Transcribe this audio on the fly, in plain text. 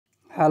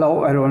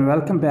Hello everyone,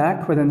 welcome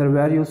back with another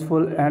very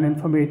useful and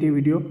informative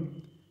video.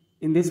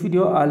 In this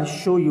video I'll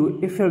show you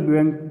if you're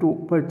going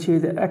to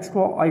purchase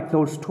extra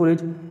iCloud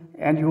storage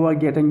and you are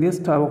getting this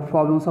type of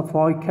problems of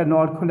how you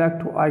cannot connect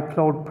to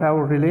iCloud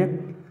Private Relay.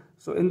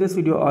 So in this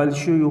video I'll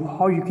show you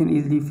how you can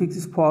easily fix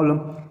this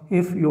problem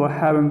if you are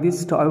having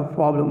this type of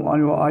problem on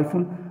your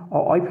iPhone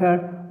or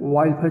iPad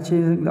while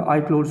purchasing the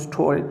iCloud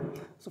storage.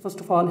 So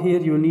first of all, here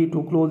you need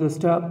to close this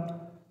tab.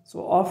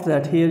 So after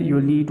that, here you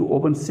will need to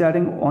open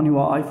setting on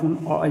your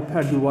iPhone or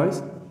iPad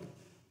device.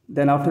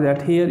 Then after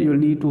that, here you will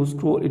need to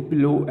scroll it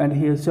below and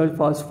here search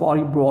for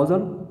Safari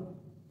browser.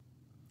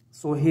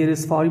 So here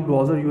is Safari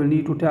browser, you will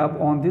need to tap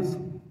on this.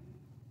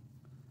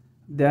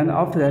 Then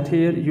after that,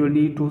 here you will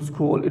need to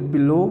scroll it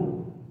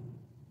below.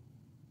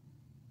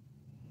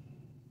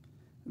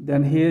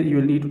 Then here you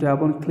will need to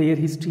tap on clear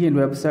history and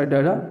website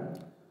data.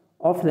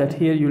 After that,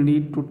 here you will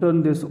need to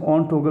turn this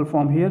on toggle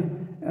from here,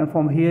 and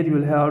from here you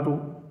will have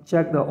to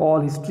check the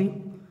all history.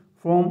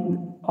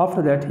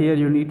 After that, here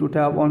you need to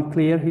tap on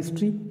clear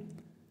history.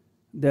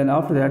 Then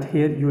after that,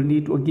 here you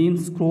need to again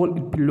scroll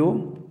it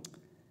below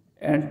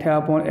and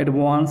tap on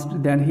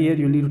advanced. Then here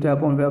you need to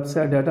tap on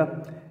website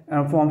data,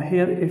 and from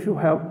here if you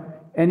have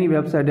any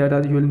website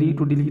data you will need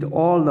to delete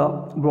all the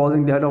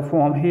browsing data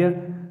from here.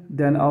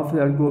 Then after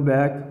that, go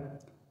back,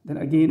 then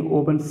again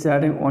open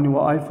setting on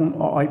your iPhone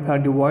or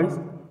iPad device.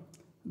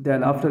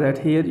 Then after that,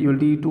 here you will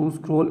need to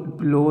scroll it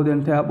below,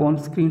 then tap on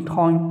screen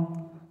time.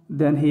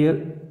 Then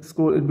here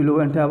scroll it below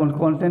and tap on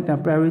content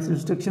and privacy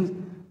restrictions,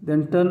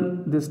 then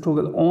turn this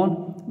toggle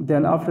on.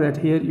 Then after that,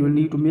 here you will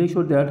need to make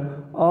sure that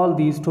all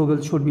these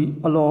toggles should be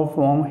allowed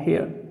from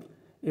here.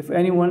 If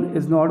anyone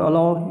is not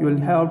allowed, you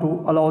will have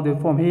to allow them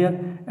from here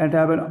and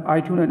tap on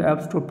iTunes and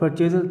App Store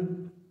purchases,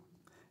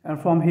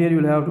 and from here you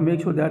will have to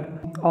make sure that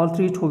all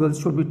three toggles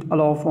should be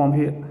allowed from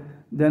here.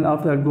 Then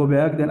after that, go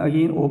back, then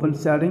again open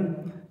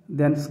setting,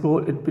 then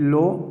scroll it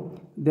below.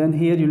 Then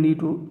here you need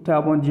to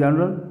tap on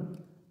general.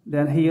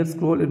 Then here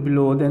scroll it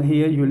below. Then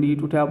here you need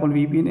to tap on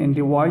VPN and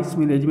device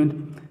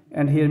management,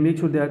 and here make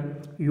sure that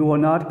you are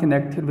not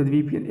connected with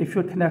VPN. If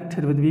you're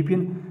connected with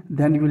VPN,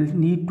 then you will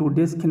need to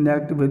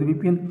disconnect with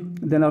VPN.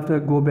 Then after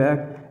go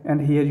back,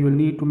 and here you will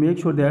need to make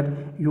sure that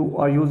you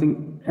are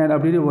using an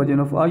updated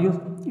version of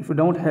iOS. If you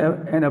don't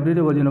have an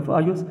updated version of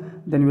iOS,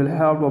 then you will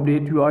have to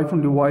update your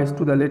iPhone device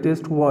to the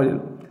latest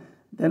version.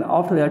 Then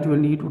after that, you will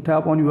need to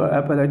tap on your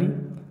Apple ID.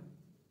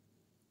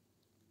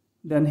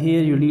 Then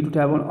here you need to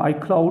tap on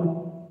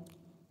iCloud.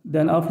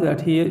 Then after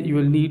that, here you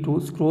will need to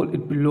scroll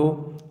it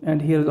below,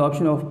 and here is the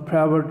option of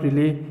private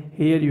relay.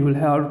 Here you will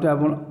have to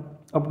tap on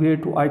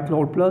upgrade to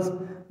iCloud Plus.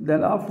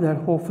 Then after that,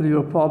 hopefully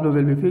your problem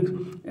will be fixed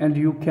and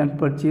you can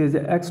purchase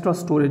the extra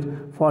storage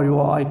for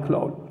your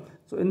iCloud.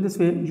 So in this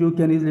way you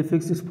can easily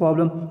fix this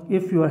problem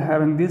if you are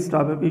having this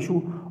type of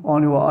issue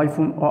on your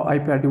iPhone or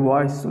iPad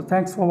device. So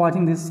thanks for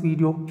watching this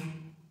video.